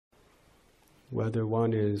whether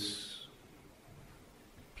one is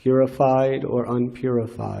purified or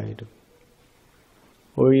unpurified,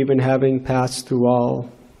 or even having passed through all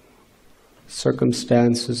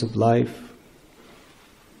circumstances of life,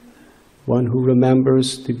 one who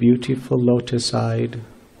remembers the beautiful lotus-eyed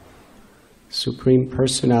Supreme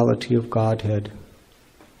Personality of Godhead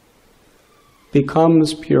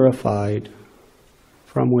becomes purified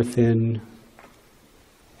from within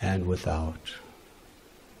and without.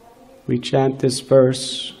 We chant this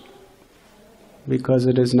verse because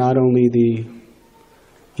it is not only the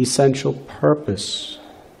essential purpose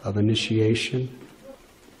of initiation,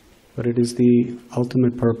 but it is the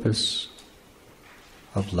ultimate purpose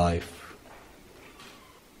of life.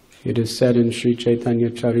 It is said in Sri Chaitanya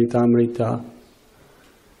Charitamrita,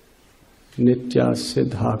 Nitya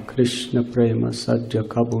Siddha Krishna Prema Sajja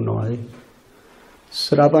Kabunoi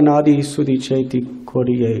Sravanadi Sudicheti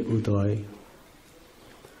Koriye Udoy.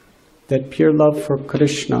 That pure love for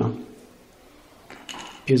Krishna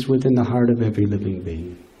is within the heart of every living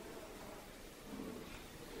being.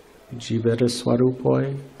 Jivara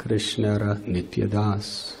Swarupoi Krishnara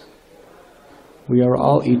Nityadas. We are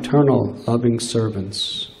all eternal, loving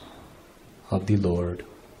servants of the Lord.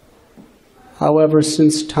 However,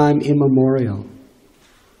 since time immemorial,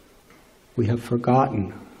 we have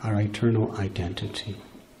forgotten our eternal identity.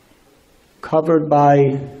 Covered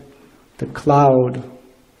by the cloud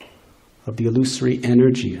of the illusory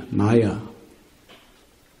energy, Maya,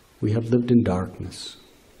 we have lived in darkness.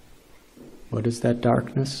 What is that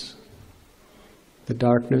darkness? The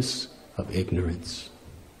darkness of ignorance.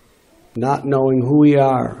 Not knowing who we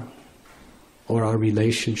are or our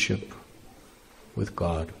relationship with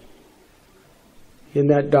God. In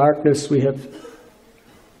that darkness we have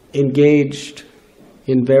engaged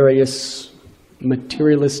in various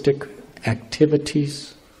materialistic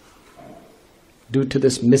activities due to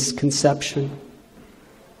this misconception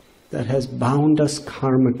that has bound us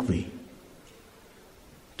karmically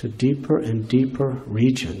to deeper and deeper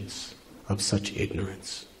regions of such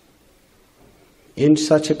ignorance. In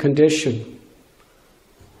such a condition,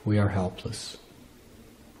 we are helpless.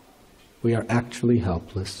 We are actually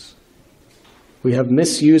helpless. We have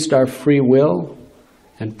misused our free will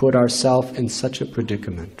and put ourselves in such a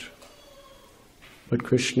predicament. But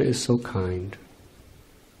Krishna is so kind.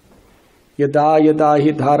 Yada yada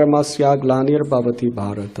hi dharmasya glanir bhavati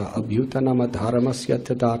bharata abhyutanam adharmasya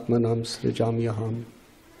tadatmanam srijamyaham.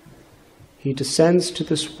 He descends to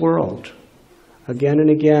this world again and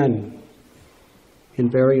again in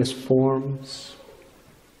various forms,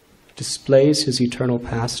 displays his eternal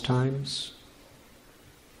pastimes,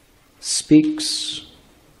 speaks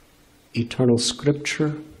eternal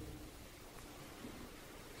scripture,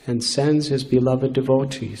 and sends his beloved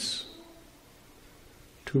devotees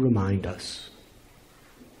to remind us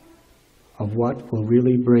of what will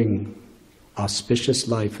really bring auspicious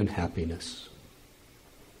life and happiness.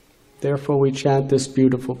 Therefore we chant this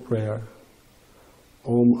beautiful prayer,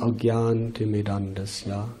 Om Agyan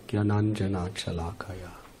Timidandasya Gyananjana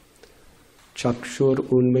Chalakaya Chakshur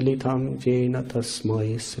Unmilitam Jena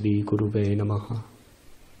Tasmai Sri Guruve Namaha.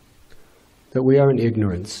 That we are in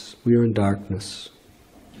ignorance, we are in darkness.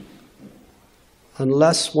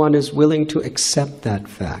 Unless one is willing to accept that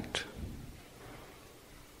fact,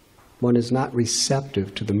 one is not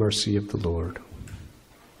receptive to the mercy of the Lord.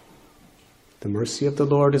 The mercy of the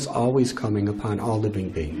Lord is always coming upon all living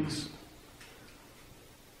beings.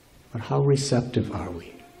 But how receptive are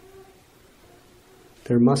we?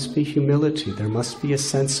 There must be humility, there must be a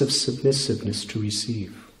sense of submissiveness to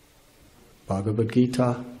receive. Bhagavad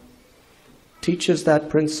Gita teaches that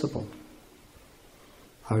principle.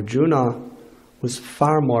 Arjuna was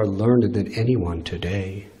far more learned than anyone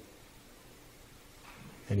today,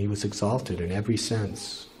 and he was exalted in every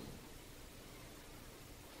sense.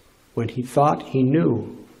 When he thought he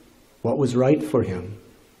knew what was right for him,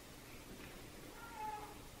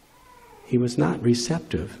 he was not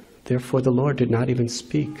receptive. Therefore, the Lord did not even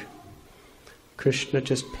speak. Krishna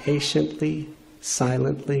just patiently,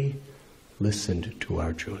 silently listened to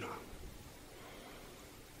Arjuna.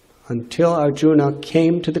 Until Arjuna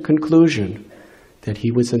came to the conclusion that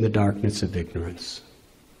he was in the darkness of ignorance,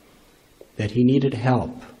 that he needed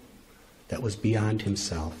help that was beyond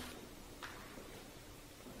himself.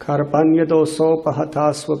 Karpanya doso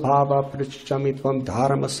pahata svabhava pricchamitvam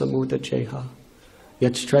dharma samudacheha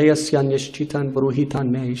yachtrayasya nishchitan bruhitan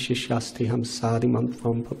me shishyastiham sadimam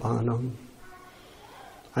tvam papanam.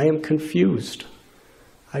 I am confused.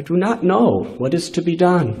 I do not know what is to be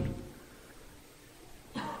done.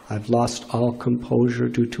 I've lost all composure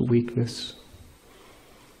due to weakness.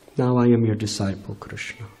 Now I am your disciple,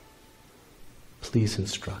 Krishna. Please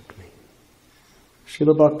instruct me.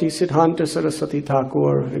 Srila Bhakti Siddantha Sarasvati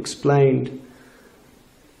Thakur explained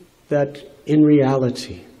that in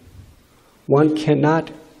reality, one cannot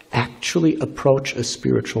actually approach a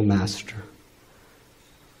spiritual master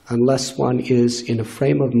unless one is in a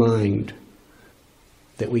frame of mind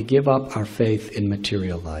that we give up our faith in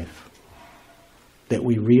material life, that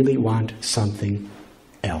we really want something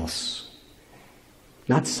else.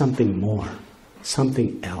 Not something more,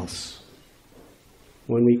 something else.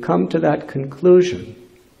 When we come to that conclusion,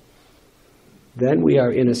 then we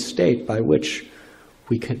are in a state by which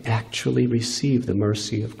we can actually receive the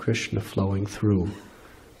mercy of Krishna flowing through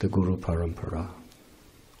the Guru Parampara.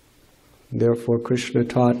 Therefore, Krishna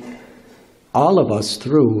taught all of us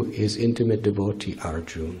through his intimate devotee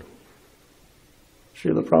Arjuna.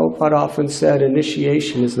 Srila Prabhupada often said,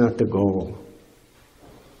 initiation is not the goal.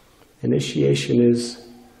 Initiation is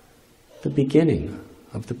the beginning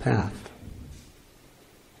of the path.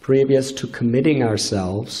 Previous to committing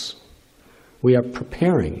ourselves, we are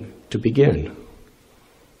preparing to begin.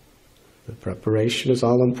 The preparation is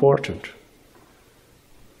all important,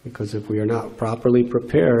 because if we are not properly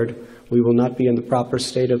prepared, we will not be in the proper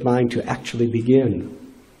state of mind to actually begin.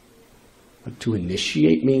 But to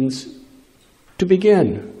initiate means to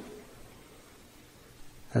begin.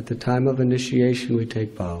 At the time of initiation, we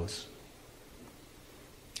take vows.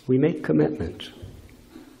 We make commitment.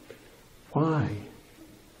 Why?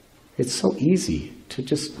 It's so easy to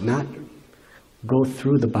just not go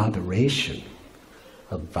through the botheration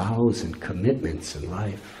of vows and commitments in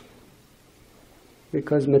life.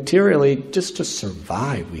 Because materially, just to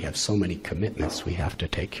survive, we have so many commitments we have to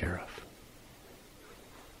take care of.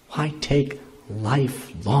 Why take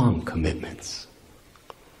lifelong commitments?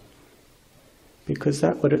 Because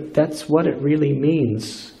that's what it really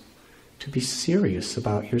means to be serious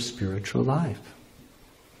about your spiritual life.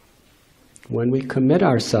 When we commit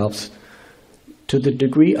ourselves to the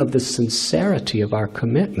degree of the sincerity of our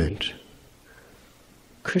commitment,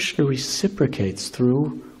 Krishna reciprocates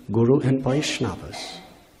through Guru and Vaishnavas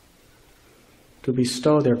to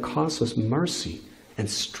bestow their causeless mercy and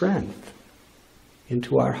strength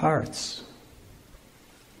into our hearts.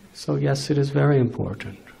 So yes, it is very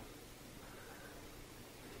important.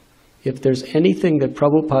 If there's anything that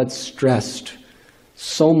Prabhupada stressed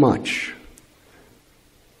so much,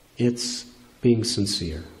 it's being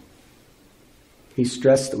sincere. He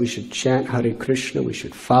stressed that we should chant Hare Krishna, we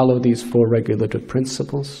should follow these 4 regulative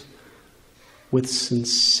principles with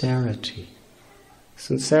sincerity.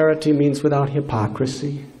 Sincerity means without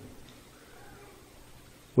hypocrisy,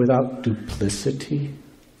 without duplicity,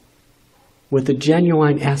 with a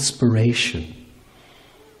genuine aspiration,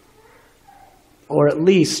 or at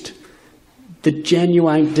least the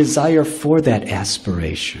genuine desire for that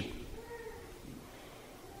aspiration.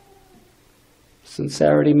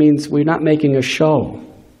 Sincerity means we're not making a show.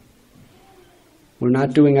 We're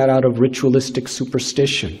not doing it out of ritualistic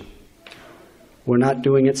superstition. We're not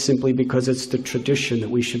doing it simply because it's the tradition that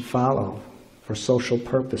we should follow for social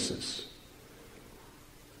purposes.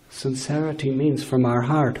 Sincerity means from our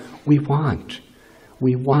heart, we want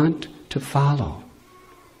to follow.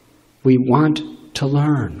 We want to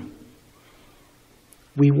learn.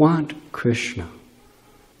 We want Krishna.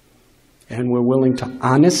 And we're willing to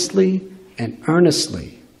honestly and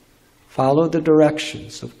earnestly follow the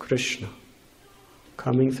directions of Krishna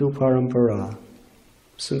coming through Parampara.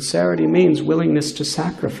 Sincerity means willingness to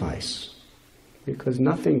sacrifice, because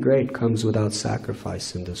nothing great comes without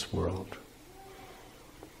sacrifice in this world.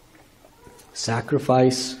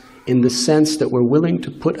 Sacrifice in the sense that we're willing to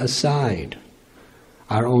put aside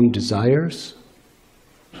our own desires,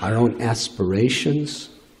 our own aspirations,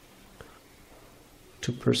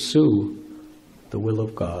 to pursue the will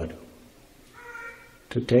of God.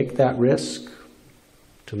 To take that risk,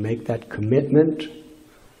 to make that commitment,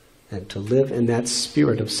 and to live in that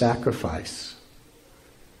spirit of sacrifice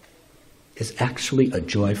is actually a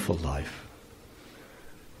joyful life.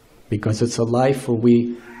 Because it's a life where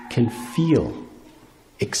we can feel,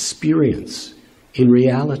 experience in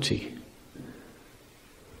reality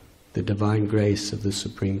the divine grace of the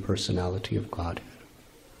Supreme Personality of Godhead.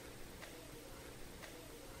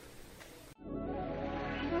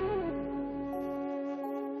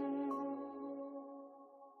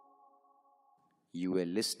 You were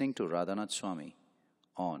listening to Radhanath Swami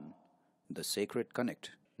on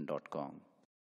thesacredconnect.com.